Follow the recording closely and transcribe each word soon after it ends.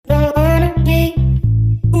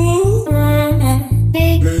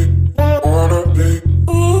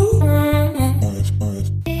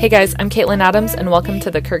Hey guys, I'm Caitlin Adams, and welcome to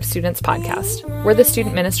the Kirk Students Podcast. We're the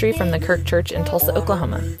student ministry from the Kirk Church in Tulsa,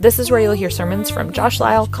 Oklahoma. This is where you'll hear sermons from Josh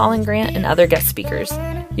Lyle, Colin Grant, and other guest speakers.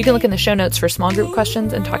 You can look in the show notes for small group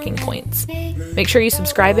questions and talking points. Make sure you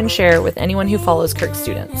subscribe and share with anyone who follows Kirk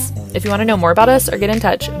Students. If you want to know more about us or get in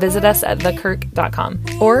touch, visit us at thekirk.com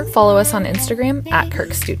or follow us on Instagram at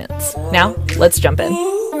Kirk Students. Now, let's jump in.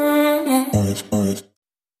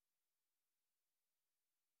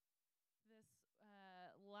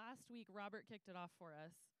 Last week, Robert kicked it off for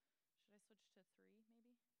us. Should I switch to 3,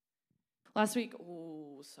 maybe? Last week,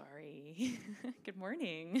 sorry. Good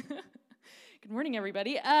morning. Good morning,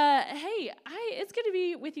 everybody. It's good to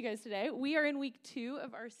be with you guys today. We are in week 2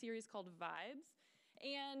 of our series called Vibes.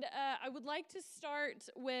 And I would like to start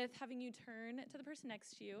with having you turn to the person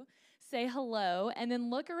next to you, say hello, and then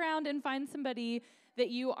look around and find somebody that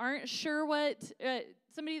you aren't sure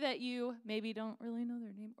somebody that you maybe don't really know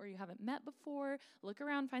their name or you haven't met before. Look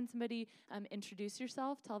around, find somebody, introduce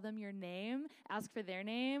yourself, tell them your name, ask for their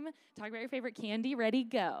name, talk about your favorite candy. Ready,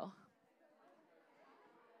 go.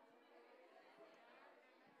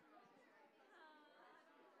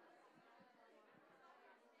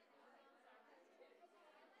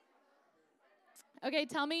 Okay,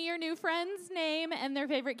 tell me your new friend's name and their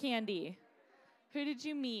favorite candy. Who did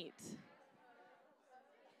you meet?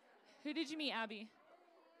 Who did you meet, Abby?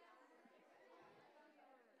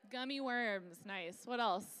 Gummy worms, nice. What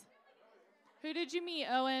else? Who did you meet,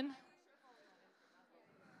 Owen?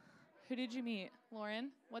 Who did you meet? Lauren,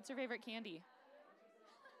 what's your favorite candy?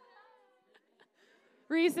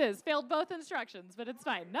 Reese's, failed both instructions, but it's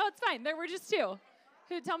fine. No, it's fine, there were just 2.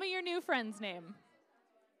 Tell me your new friend's name.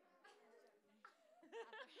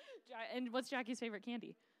 And what's Jackie's favorite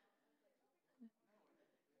candy?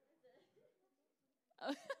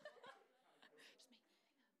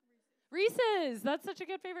 Reese's. That's such a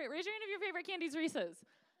good favorite. Raise your hand if your favorite candy is Reese's.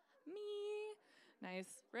 Me. Nice.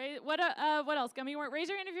 Right. What else? Gummy worm. Raise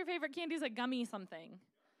your hand if your favorite candy is a gummy something.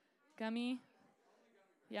 Gummy.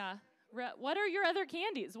 Yeah. What are your other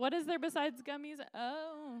candies? What is there besides gummies?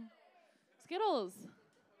 Oh. Skittles.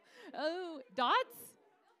 Oh. Dots?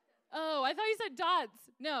 Oh, I thought you said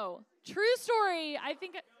dots. No. True story. I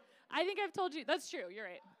think I've told you. That's true. You're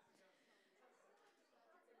right.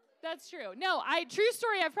 That's true. No, true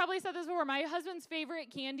story. I've probably said this before. My husband's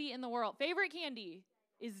favorite candy in the world, favorite candy,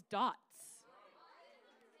 is dots.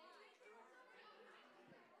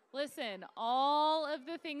 Listen, all of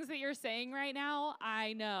the things that you're saying right now,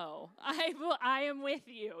 I know. I am with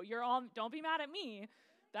you. Don't be mad at me.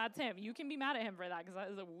 That's him. You can be mad at him for that because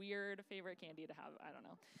that is a weird favorite candy to have. I don't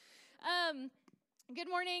know. Good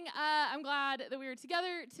morning. I'm glad that we were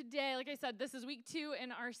together today. Like I said, this is week 2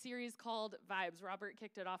 in our series called Vibes. Robert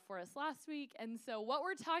kicked it off for us last week. And so what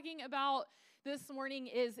we're talking about this morning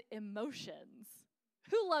is emotions.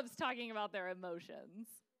 Who loves talking about their emotions?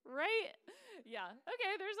 Right? Yeah.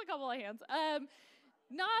 Okay, there's a couple of hands. Not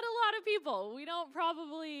a lot of people. We don't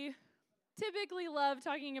probably typically love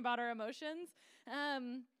talking about our emotions.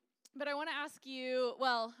 But I want to ask you,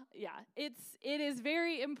 it is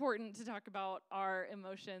very important to talk about our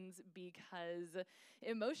emotions because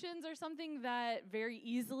emotions are something that very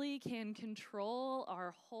easily can control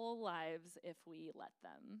our whole lives if we let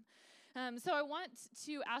them. So I want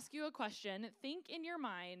to ask you a question. Think in your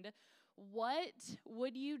mind, what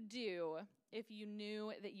would you do if you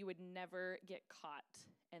knew that you would never get caught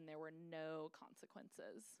and there were no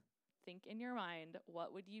consequences? Think in your mind,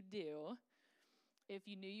 what would you do if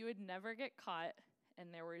you knew you would never get caught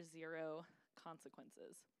and there were 0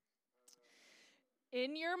 consequences?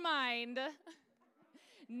 In your mind,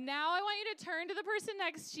 now I want you to turn to the person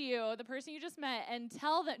next to you, the person you just met, and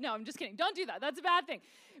tell them, no, I'm just kidding. Don't do that. That's a bad thing.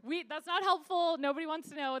 That's not helpful. Nobody wants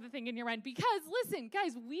to know the thing in your mind because, listen,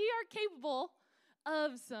 guys, we are capable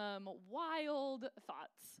of some wild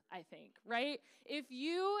thoughts, I think, right? If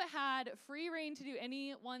you had free reign to do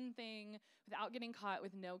any one thing without getting caught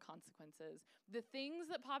with no consequences, the things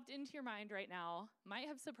that popped into your mind right now might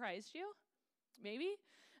have surprised you, maybe.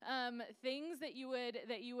 Things that you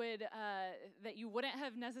wouldn't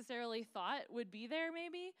have necessarily thought would be there,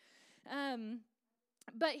 maybe.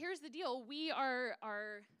 But here's the deal: we are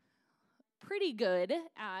pretty good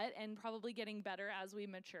at, and probably getting better as we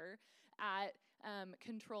mature at,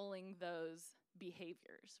 controlling those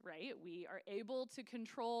behaviors, right? We are able to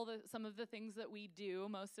control some of the things that we do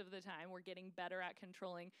most of the time. We're getting better at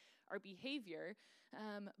controlling our behavior,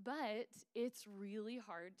 but it's really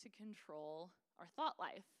hard to control our thought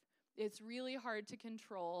life. It's really hard to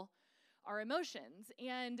control our emotions.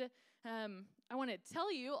 And I want to tell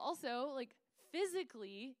you also,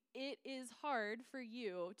 physically, it is hard for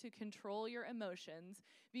you to control your emotions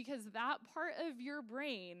because that part of your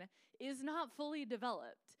brain is not fully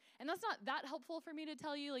developed. And that's not that helpful for me to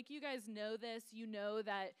tell you. Like, you guys know this. You know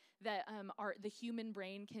that the human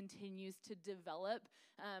brain continues to develop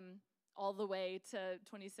all the way to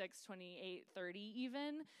 26, 28, 30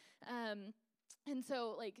 even. And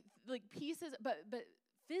so like pieces, but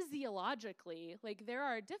physiologically, like, there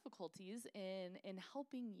are difficulties in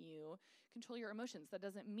helping you control your emotions. That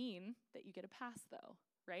doesn't mean that you get a pass, though,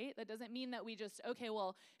 right? That doesn't mean that we just, okay,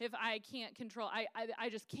 well, if I can't control, I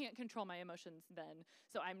just can't control my emotions then,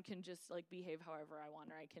 so I can just, like, behave however I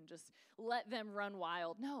want, or I can just let them run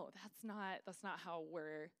wild. No, that's not how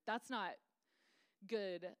that's not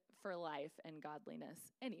good for life and godliness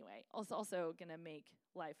anyway. It's also going to make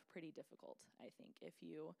life pretty difficult, I think, if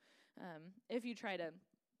you try to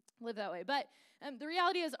live that way. But the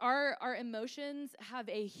reality is our emotions have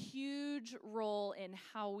a huge role in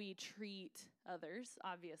how we treat others,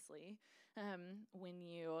 obviously. When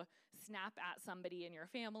you snap at somebody in your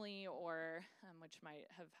family, or which might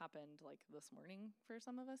have happened like this morning for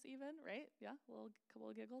some of us even, right? Yeah, a couple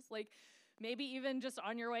of giggles. Like, maybe even just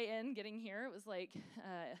on your way in, getting here, it was like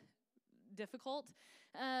difficult.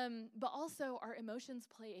 But also our emotions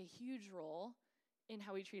play a huge role in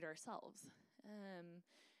how we treat ourselves.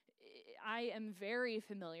 I am very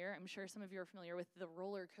familiar, I'm sure some of you are familiar with the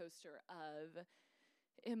roller coaster of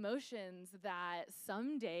emotions, that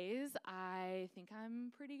some days I think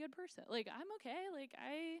I'm a pretty good person. Like, I'm okay. Like,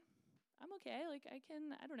 I'm okay. Like, I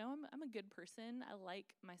don't know, I'm a good person. I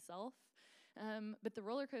like myself. But the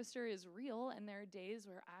roller coaster is real, and there are days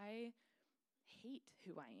where I hate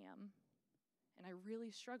who I am, and I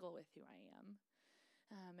really struggle with who I am.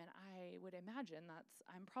 And I would imagine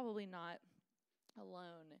I'm probably not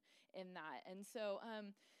alone in that. And so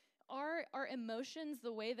our emotions,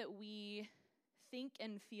 the way that we think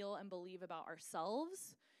and feel and believe about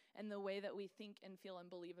ourselves, and the way that we think and feel and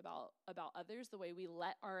believe about others, the way we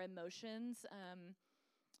let our emotions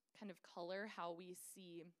kind of color how we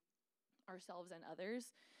see ourselves and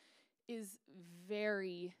others, is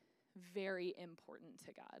very, very important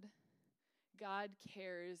to God. God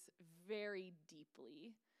cares very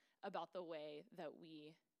deeply about the way that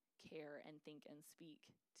we care and think and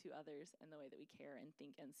speak to others, and the way that we care and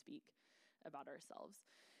think and speak about ourselves.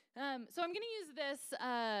 So I'm going to use this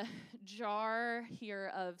jar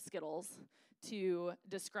here of Skittles to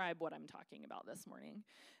describe what I'm talking about this morning.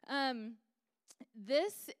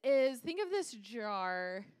 Think of this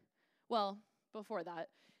jar, well, before that,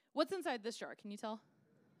 what's inside this jar? Can you tell?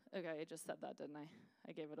 Okay, I just said that, didn't I?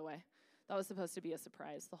 I gave it away. That was supposed to be a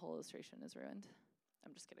surprise. The whole illustration is ruined.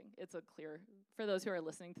 I'm just kidding. It's a clear, for those who are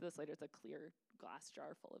listening to this later, it's a clear glass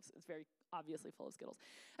jar it's very obviously full of Skittles.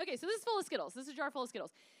 Okay, so this is full of Skittles. This is a jar full of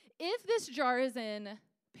Skittles. If this jar is in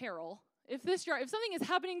peril, if something is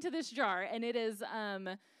happening to this jar and it is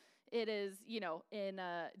in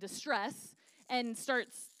distress and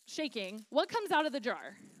starts shaking, what comes out of the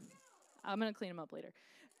jar? I'm going to clean them up later.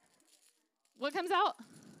 What comes out?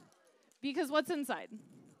 Because what's inside?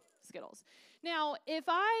 Skittles. Now, if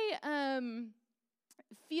I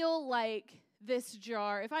feel like this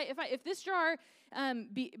jar, if this jar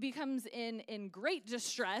becomes in great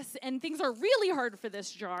distress, and things are really hard for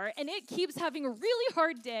this jar, and it keeps having a really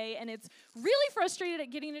hard day, and it's really frustrated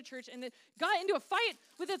at getting to church, and it got into a fight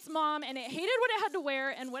with its mom, and it hated what it had to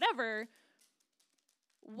wear, and whatever,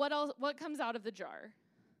 what comes out of the jar?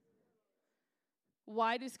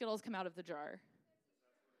 Why do Skittles come out of the jar?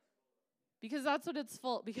 Because that's what it's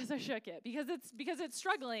full, because I shook it, because it's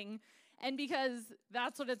struggling, and because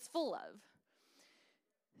that's what it's full of.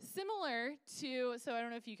 Similar to, so I don't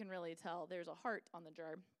know if you can really tell, there's a heart on the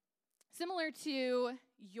jar. Similar to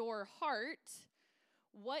your heart,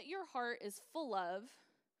 what your heart is full of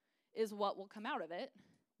is what will come out of it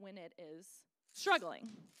when it is struggling.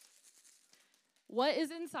 What is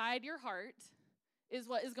inside your heart is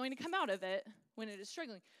what is going to come out of it when it is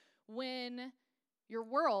struggling. When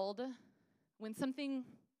something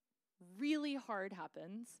really hard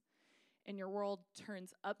happens and your world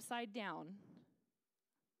turns upside down,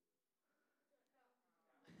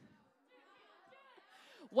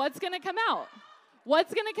 what's going to come out?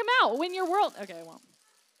 What's going to come out when your world... Okay, I won't.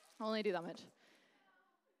 I'll only do that much.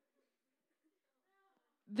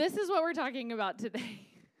 This is what we're talking about today.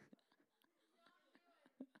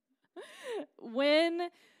 When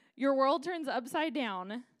your world turns upside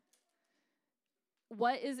down,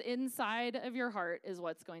 what is inside of your heart is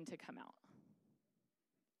what's going to come out.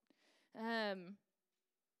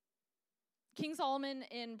 King Solomon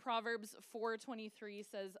in Proverbs 4:23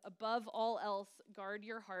 says, "Above all else, guard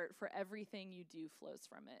your heart, for everything you do flows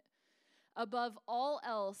from it." Above all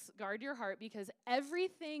else, guard your heart, because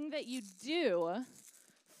everything that you do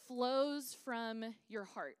flows from your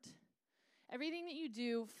heart. Everything that you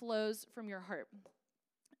do flows from your heart.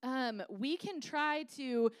 We can try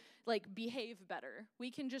to behave better.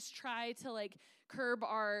 We can just try to curb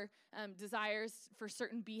our desires for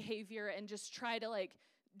certain behavior and just try to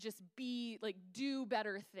just be do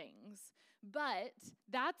better things. But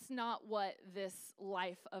that's not what this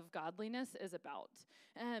life of godliness is about.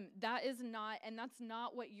 That is not, and that's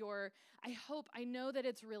not what I know that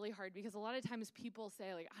it's really hard, because a lot of times people say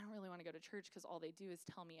I don't really want to go to church because all they do is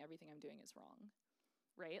tell me everything I'm doing is wrong.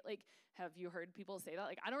 Right? Have you heard people say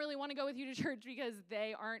that? I don't really want to go with you to church because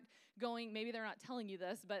they aren't going, maybe they're not telling you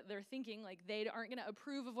this, but they're thinking they aren't going to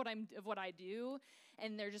approve of what I do,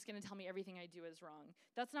 and they're just going to tell me everything I do is wrong.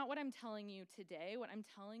 That's not what I'm telling you today. What I'm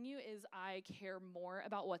telling you is I care more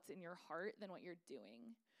about what's in your heart than what you're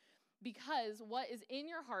doing. Because what is in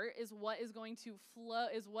your heart is what is going to flow,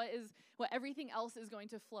 what everything else is going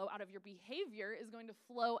to flow out of your behavior is going to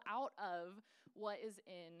flow out of what is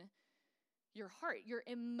in your heart. Your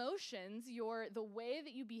emotions, the way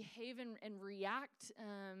that you behave and react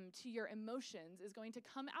to your emotions is going to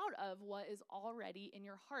come out of what is already in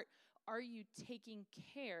your heart. Are you taking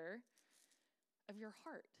care of your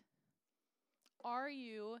heart? Are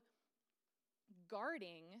you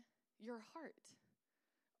guarding your heart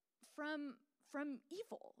from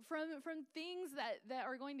evil, from things that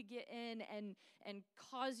are going to get in and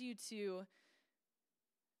cause you to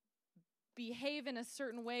behave in a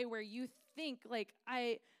certain way where you think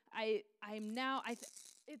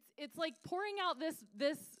it's like pouring out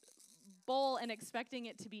this bowl and expecting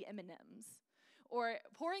it to be M&Ms, or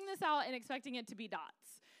pouring this out and expecting it to be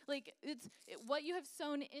dots. What you have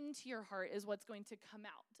sown into your heart is what's going to come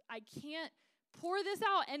out. I can't pour this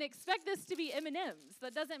out and expect this to be M&Ms.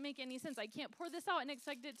 That doesn't make any sense. I can't pour this out and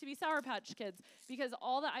expect it to be Sour Patch Kids, because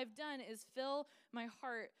all that I've done is fill my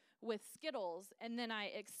heart with Skittles, and then I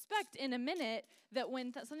expect in a minute that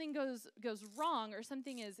when something goes wrong or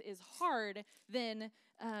something is hard, then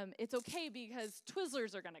it's okay because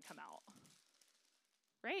Twizzlers are going to come out,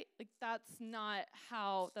 right? That's not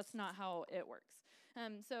how it works.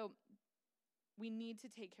 So we need to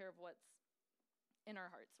take care of what's in our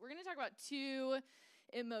hearts. We're going to talk about two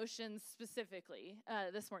emotions specifically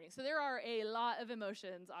this morning. So there are a lot of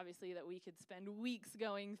emotions, obviously, that we could spend weeks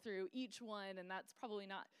going through each one, and that's probably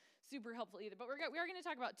not super helpful either. But we are going to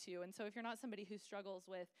talk about two. And so if you're not somebody who struggles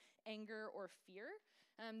with anger or fear,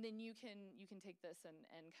 then you can take this and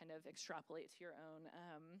kind of extrapolate to your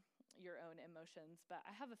own emotions. But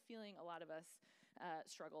I have a feeling a lot of us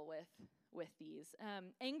struggle with these.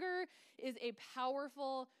 Anger is a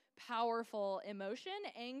powerful emotion.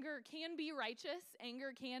 Anger can be righteous.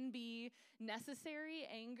 Anger can be necessary.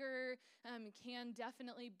 Anger can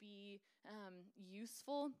definitely be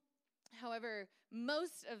useful. However,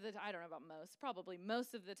 most of the time, I don't know about most, probably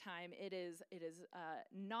most of the time, it is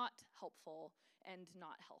not helpful and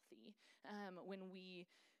not healthy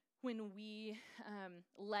when we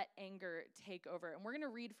let anger take over. And we're going to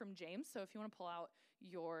read from James. So if you want to pull out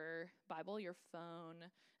your Bible, your phone,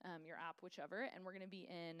 your app, whichever, and we're going to be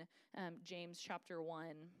in James chapter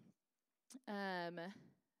 1.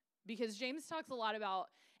 Because James talks a lot about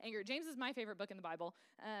anger. James is my favorite book in the Bible.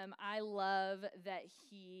 I love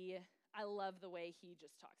the way he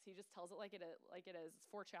just talks. He just tells it like it is. It's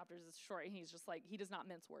 4 chapters. It's short. And he's just he does not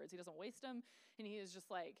mince words. He doesn't waste them. And he is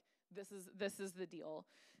just this is the deal.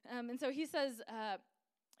 And so he says,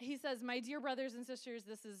 my dear brothers and sisters,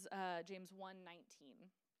 this is James 1:19.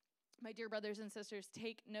 My dear brothers and sisters,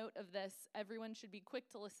 take note of this. Everyone should be quick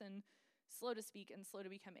to listen, slow to speak, and slow to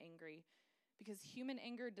become angry, because human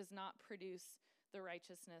anger does not produce the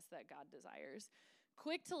righteousness that God desires.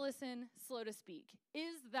 Quick to listen, slow to speak.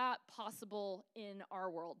 Is that possible in our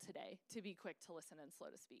world today, to be quick to listen and slow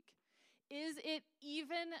to speak? Is it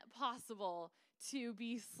even possible to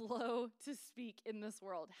be slow to speak in this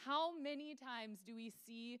world? How many times do we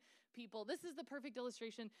see people? This is the perfect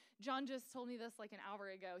illustration. John just told me this an hour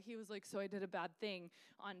ago. He was like, so I did a bad thing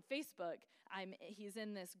on Facebook. He's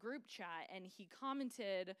in this group chat, and he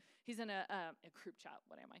commented. He's in a group chat.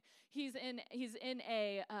 What am I? He's in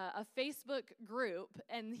a Facebook group,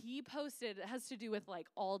 and he posted. It has to do with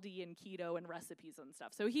Aldi and keto and recipes and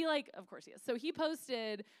stuff. So he of course he is. So he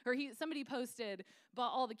posted, or somebody posted,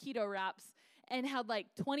 bought all the keto wraps and had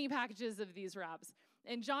 20 packages of these wraps.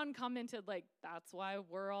 And John commented, that's why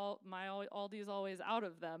my Aldi's always out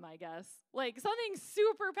of them, I guess. Something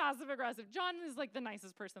super passive-aggressive. John is, the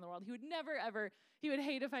nicest person in the world. He would never, ever, he would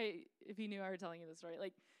hate if he knew I were telling you this story.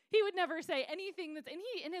 He would never say anything and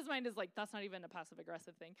he, in his mind, is like, that's not even a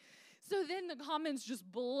passive-aggressive thing. So then the comments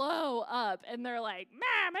just blow up, and they're like,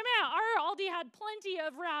 our Aldi had plenty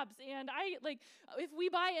of wraps, and if we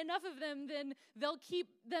buy enough of them, then they'll keep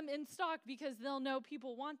them in stock because they'll know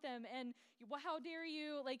people want them, and how dare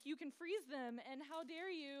you, you can freeze them, and how dare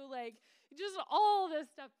you, just all this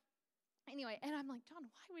stuff. Anyway, and I'm like, John,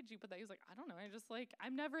 why would you put that? He was like, I don't know. I just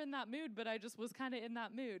I'm never in that mood, but I just was kind of in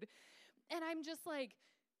that mood. And I'm just like,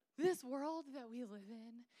 this world that we live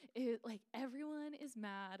in is everyone is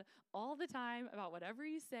mad all the time about whatever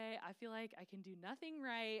you say. I feel like I can do nothing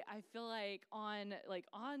right. I feel like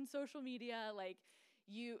on social media,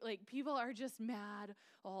 people are just mad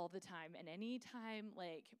all the time. And anytime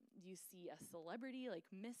you see a celebrity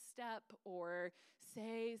misstep or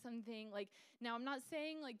say something now I'm not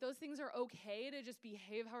saying those things are okay to just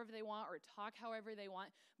behave however they want or talk however they want,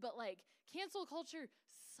 but cancel culture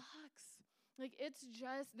sucks. It's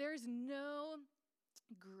just, there's no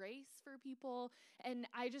grace for people. And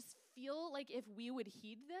I just feel if we would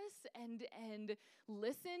heed this and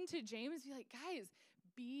listen to James, be like, guys,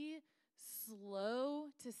 be slow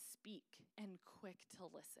to speak and quick to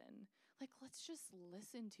listen. Let's just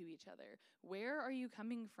listen to each other. Where are you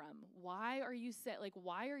coming from? Why are you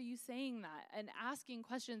why are you saying that? And asking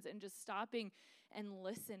questions and just stopping and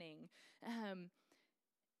listening.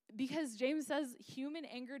 Because James says human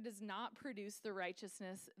anger does not produce the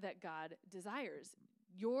righteousness that God desires.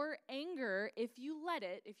 Your anger, if you let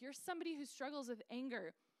it, if you're somebody who struggles with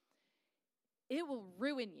anger, it will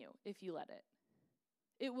ruin you if you let it.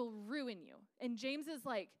 It will ruin you. And James is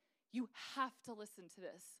you have to listen to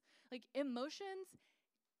this. Emotions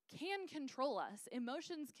can control us.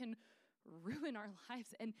 Emotions can ruin our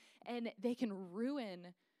lives, and they can ruin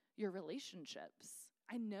your relationships.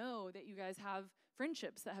 I know that you guys have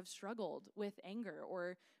friendships that have struggled with anger,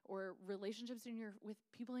 or relationships with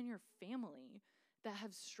people in your family that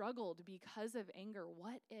have struggled because of anger.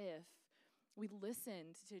 What if we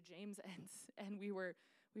listened to James and we were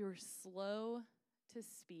slow to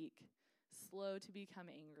speak, slow to become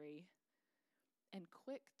angry, and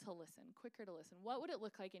quicker to listen? What would it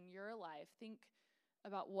look like in your life? Think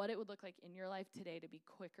about what it would look like in your life today to be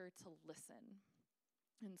quicker to listen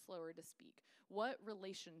and slower to speak. What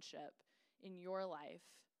relationship in your life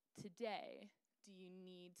today do you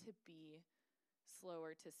need to be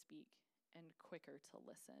slower to speak and quicker to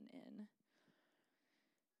listen in?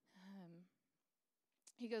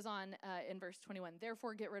 He goes on in verse 21,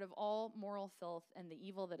 therefore get rid of all moral filth and the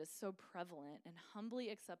evil that is so prevalent, and humbly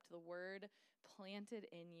accept the word planted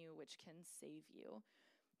in you, which can save you.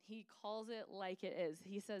 He calls it like it is.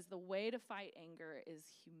 He says the way to fight anger is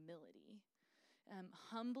humility.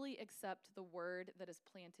 Humbly accept the word that is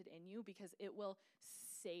planted in you because it will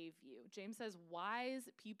save you. James says wise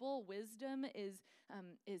people, wisdom is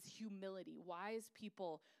humility. Wise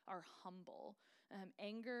people are humble.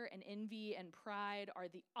 Anger and envy and pride are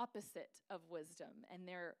the opposite of wisdom, and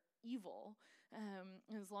they're evil.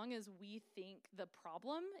 As long as we think the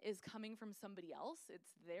problem is coming from somebody else,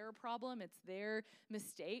 it's their problem, it's their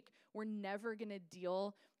mistake, we're never going to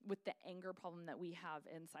deal with the anger problem that we have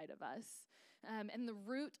inside of us. And the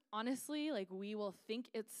root, honestly, we will think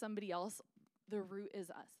it's somebody else. The root is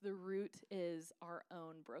us. The root is our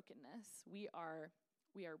own brokenness. We are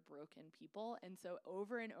broken people. And so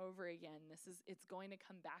over and over again, it's going to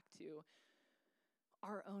come back to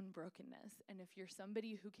our own brokenness. And if you're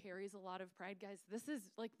somebody who carries a lot of pride, guys, this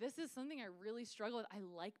is something I really struggle with. I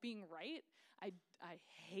like being right. I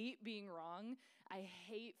hate being wrong. I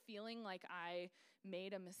hate feeling like I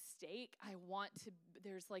made a mistake.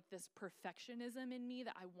 There's this perfectionism in me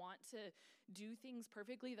that I want to do things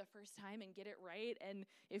perfectly the first time and get it right. And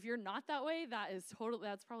if you're not that way,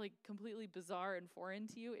 that's probably completely bizarre and foreign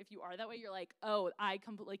to you. If you are that way, you're like, oh,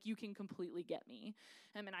 you can completely get me.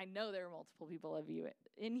 And I know there are multiple people of you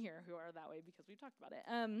in here who are that way because we've talked about it.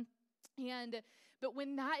 But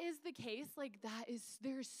when that is the case,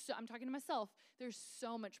 I'm talking to myself, there's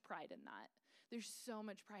so much pride in that. There's so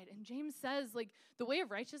much pride. And James says, the way of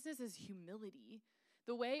righteousness is humility.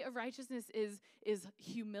 The way of righteousness is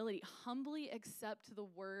humility. Humbly accept the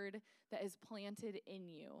word that is planted in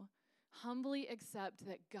you. Humbly accept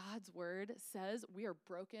that God's word says we are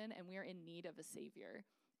broken and we are in need of a Savior.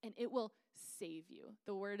 And it will save you.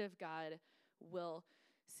 The word of God will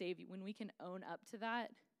save you. When we can own up to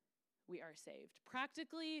that, we are saved.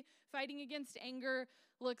 Practically, fighting against anger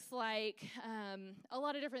looks like a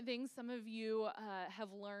lot of different things. Some of you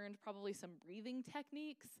have learned probably some breathing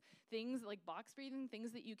techniques, things like box breathing,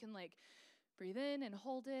 things that you can breathe in and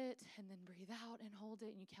hold it, and then breathe out and hold it,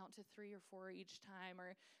 and you count to 3 or 4 each time.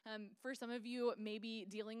 Or for some of you, maybe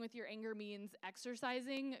dealing with your anger means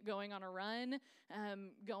exercising, going on a run,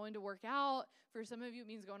 going to work out. For some of you, it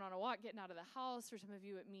means going on a walk, getting out of the house. For some of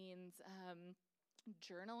you, it means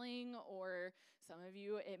journaling, or some of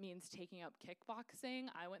you, it means taking up kickboxing.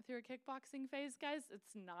 I went through a kickboxing phase, guys.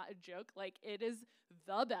 It's not a joke. Like, it is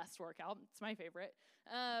the best workout. It's my favorite.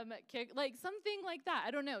 Something like that.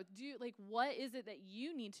 I don't know. What is it that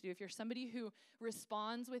you need to do if you're somebody who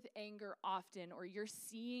responds with anger often, or you're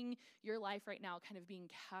seeing your life right now kind of being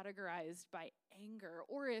categorized by anger,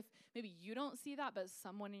 or if maybe you don't see that, but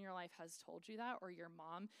someone in your life has told you that, or your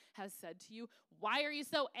mom has said to you, why are you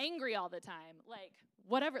so angry all the time? Like,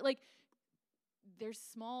 whatever. Like, there's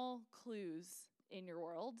small clues in your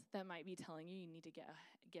world that might be telling you need to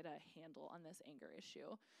get a handle on this anger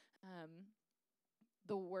issue.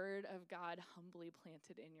 The word of God humbly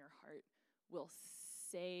planted in your heart will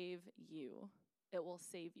save you. It will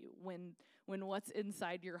save you. When what's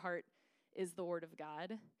inside your heart is the word of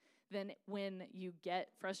God, then when you get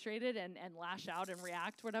frustrated and lash out and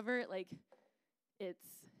react, whatever, like,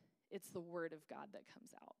 it's the word of God that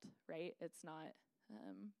comes out, right? It's not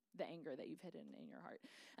the anger that you've hidden in your heart.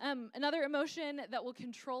 Another emotion that will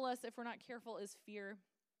control us if we're not careful is fear.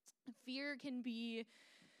 Fear can be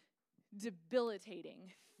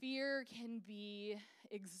debilitating. Fear can be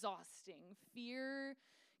exhausting. Fear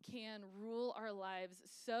can rule our lives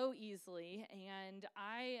so easily, and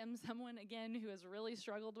I am someone, again, who has really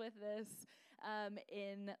struggled with this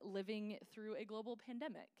in living through a global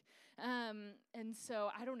pandemic. And so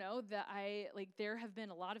I don't know that there have been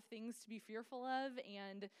a lot of things to be fearful of,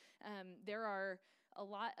 and there are a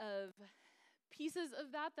lot of pieces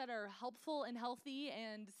of that are helpful and healthy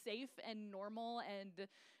and safe and normal, and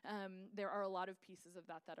there are a lot of pieces of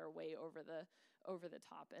that are way over the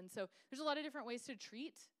top. And so there's a lot of different ways to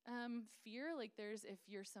treat fear. Like, if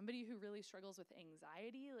you're somebody who really struggles with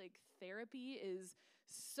anxiety, like, therapy is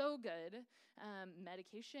so good.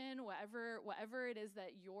 Medication, whatever it is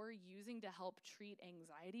that you're using to help treat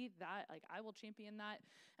anxiety, that, like, I will champion that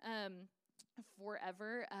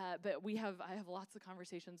forever. But I have lots of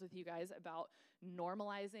conversations with you guys about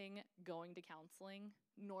normalizing going to counseling,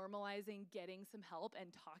 normalizing getting some help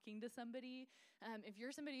and talking to somebody. If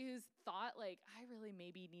you're somebody who's thought, like, I really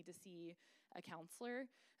maybe need to see a counselor,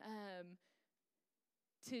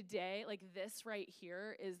 today, like, this right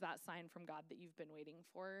here is that sign from God that you've been waiting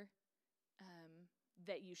for,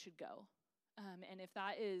 that you should go. And if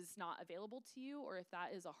that is not available to you, or if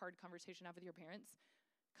that is a hard conversation to have with your parents,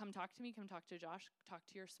 come talk to me, come talk to Josh, talk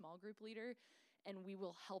to your small group leader, and we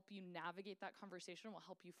will help you navigate that conversation. We'll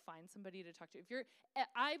help you find somebody to talk to.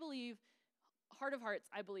 I believe, heart of hearts,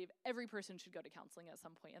 I believe every person should go to counseling at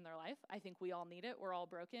some point in their life. I think we all need it. We're all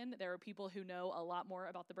broken. There are people who know a lot more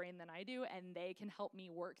about the brain than I do, and they can help me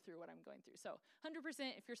work through what I'm going through. So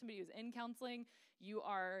 100%, if you're somebody who's in counseling, you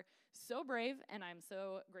are so brave, and I'm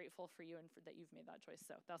so grateful for you and that you've made that choice.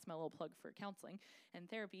 So that's my little plug for counseling and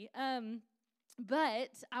therapy.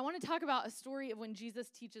 But I want to talk about a story of when Jesus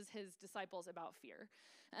teaches his disciples about fear.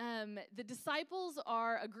 The disciples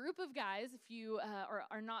are a group of guys, if you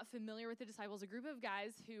are not familiar with the disciples, a group of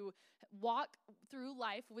guys who walk through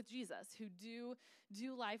life with Jesus, who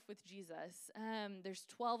do life with Jesus. There's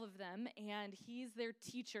 12 of them, and he's their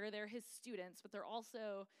teacher. They're his students, but they're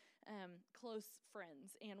also close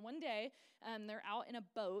friends. And one day, they're out in a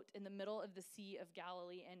boat in the middle of the Sea of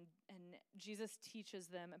Galilee, and Jesus teaches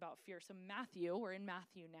them about fear. So Matthew, we're in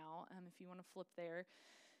Matthew now, if you want to flip there.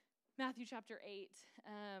 Matthew chapter 8,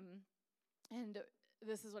 and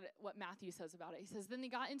this is what Matthew says about it. He says, "Then they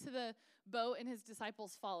got into the boat, and his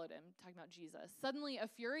disciples followed him," talking about Jesus. "Suddenly a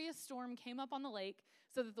furious storm came up on the lake,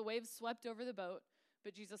 so that the waves swept over the boat,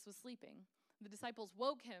 but Jesus was sleeping. The disciples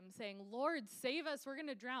woke him, saying, 'Lord, save us, we're going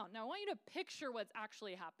to drown.'" Now, I want you to picture what's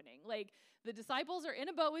actually happening. Like, the disciples are in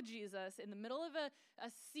a boat with Jesus in the middle of a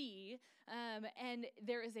sea, and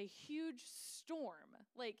there is a huge storm.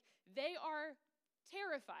 Like, they are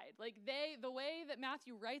terrified. Like, the way that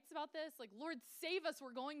Matthew writes about this, like, "Lord, save us,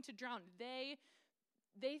 we're going to drown." They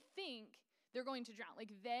think they're going to drown.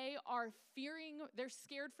 Like, they are fearing, they're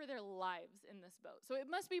scared for their lives in this boat. So it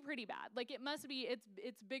must be pretty bad. Like, it must be,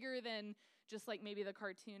 it's bigger than just like maybe the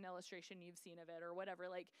cartoon illustration you've seen of it or whatever.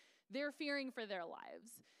 Like, they're fearing for their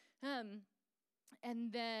lives.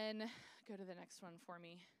 And then, go to the next one for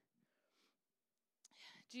me.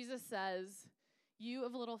 Jesus says, "You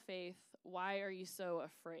of little faith, why are you so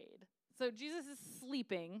afraid?" So Jesus is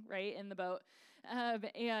sleeping, right, in the boat,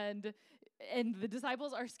 and the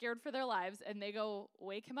disciples are scared for their lives, and they go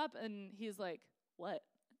wake him up, and he's like, "What?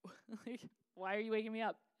 Like, why are you waking me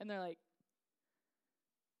up?" And they're like,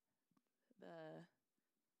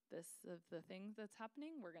 the thing that's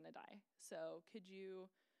happening, we're going to die. So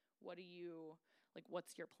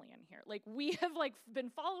what's your plan here? Like, we have been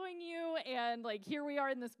following you, and here we are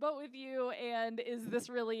in this boat with you, and is this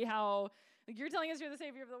really how, you're telling us you're the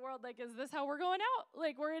savior of the world, is this how we're going out?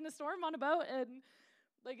 We're in a storm on a boat, and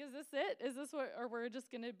is this it? Is this what, or we're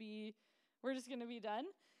just gonna be done?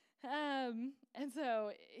 And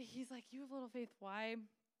so he's like, you have little faith. Why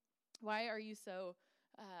are you so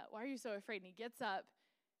afraid? And he gets up,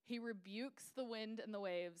 he rebukes the wind and the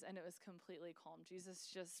waves, and it was completely calm. Jesus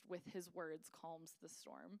just, with his words, calms the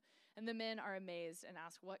storm. And the men are amazed and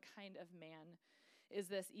ask, what kind of man is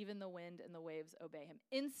this? Even the wind and the waves obey him.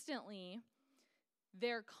 Instantly,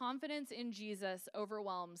 their confidence in Jesus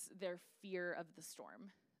overwhelms their fear of the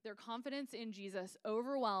storm. Their confidence in Jesus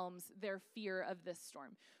overwhelms their fear of this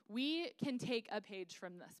storm. We can take a page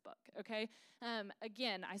from this book, okay?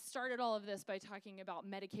 Again, I started all of this by talking about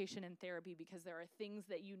medication and therapy because there are things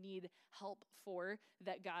that you need help for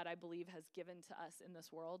that God, I believe, has given to us in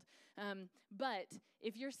this world. But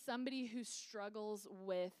if you're somebody who struggles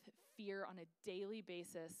with fear on a daily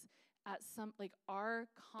basis, our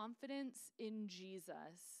confidence in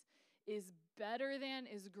Jesus is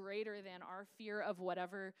greater than our fear of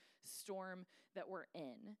whatever storm that we're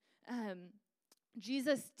in.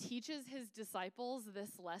 Jesus teaches his disciples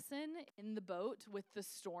this lesson in the boat with the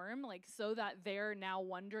storm, so that they're now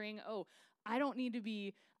wondering, oh, I don't need to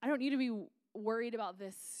be worried about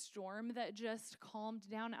this storm that just calmed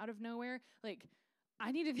down out of nowhere.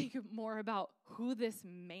 I need to think more about who this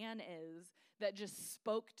man is that just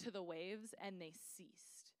spoke to the waves and they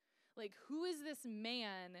ceased. Who is this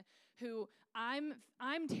man who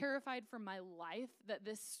I'm terrified for my life that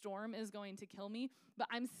this storm is going to kill me, but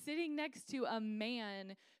I'm sitting next to a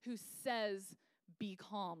man who says, be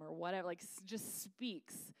calm or whatever, just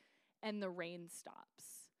speaks, and the rain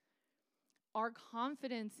stops. Our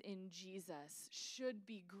confidence in Jesus should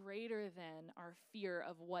be greater than our fear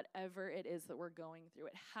of whatever it is that we're going through.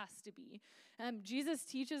 It has to be. Jesus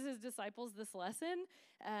teaches his disciples this lesson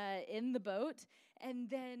in the boat, and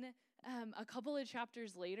then a couple of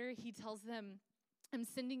chapters later, he tells them, I'm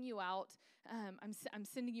sending you out. I'm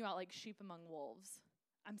sending you out like sheep among wolves.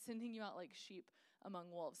 I'm sending you out like sheep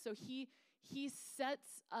among wolves. So he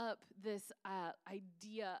sets up this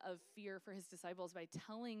idea of fear for his disciples by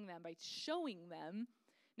showing them,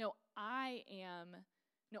 no, I am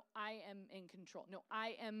in control. No,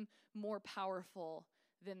 I am more powerful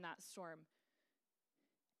than that storm.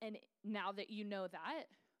 And now that you know that,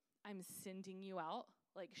 I'm sending you out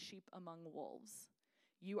like sheep among wolves.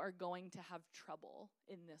 You are going to have trouble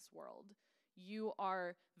in this world. You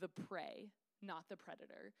are the prey, not the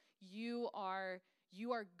predator. You are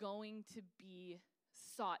going to be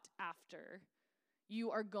sought after.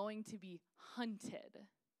 You are going to be hunted.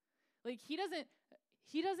 He doesn't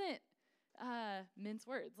mince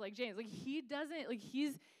words like James.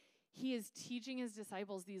 He is teaching his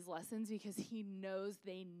disciples these lessons because he knows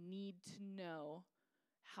they need to know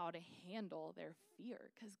how to handle their fear,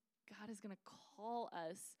 because God is going to call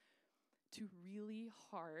us to really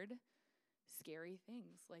hard, scary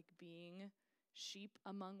things, like being sheep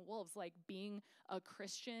among wolves, like being a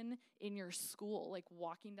Christian in your school, like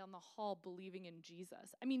walking down the hall believing in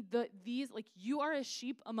Jesus. I mean, you are a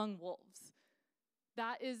sheep among wolves.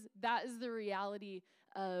 That is the reality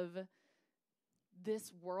of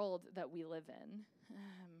this world that we live in.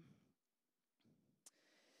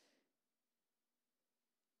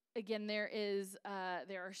 Again, there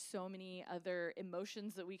are so many other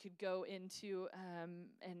emotions that we could go into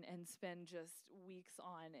and spend just weeks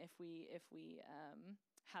on if we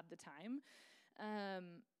had the time.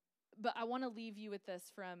 But I want to leave you with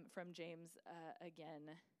this from James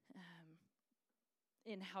again,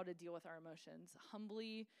 in how to deal with our emotions.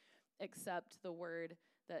 Humbly accept the word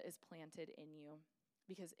that is planted in you,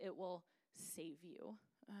 because it will save you.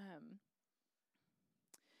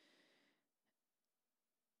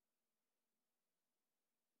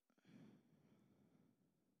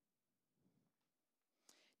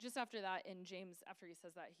 Just after that, in James, after he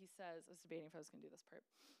says that, he says, I was debating if I was going to do this part.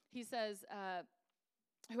 He says,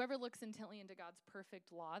 whoever looks intently into God's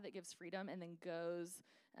perfect law that gives freedom and then goes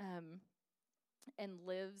and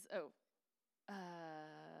lives,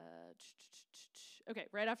 okay,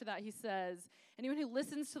 right after that, he says, anyone who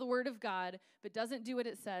listens to the word of God but doesn't do what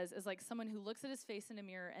it says is like someone who looks at his face in a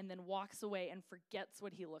mirror and then walks away and forgets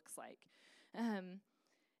what he looks like.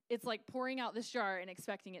 It's like pouring out this jar and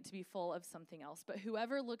expecting it to be full of something else. But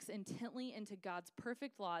whoever looks intently into God's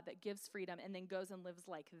perfect law that gives freedom and then goes and lives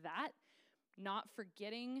like that, not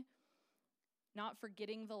forgetting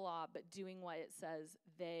the law, but doing what it says,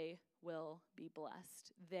 they will be blessed.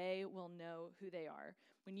 lust, they will know who they are.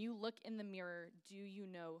 When you look in the mirror, do you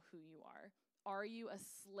know who you are? Are you a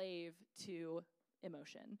slave to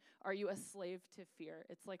emotion? Are you a slave to fear?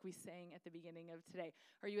 It's like we sang at the beginning of today.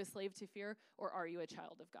 Are you a slave to fear, or are you a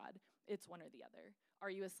child of God? It's one or the other.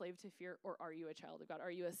 Are you a slave to fear, or are you a child of God?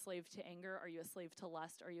 Are you a slave to anger? Are you a slave to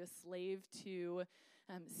lust? Are you a slave to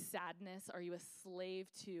sadness? Are you a slave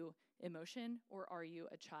to emotion, or are you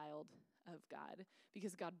a child of God?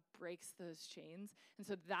 Because God breaks those chains. And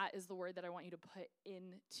so that is the word that I want you to put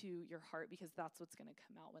into your heart, because that's what's going to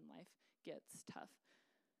come out when life gets tough.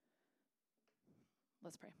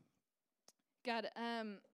 Let's pray. God,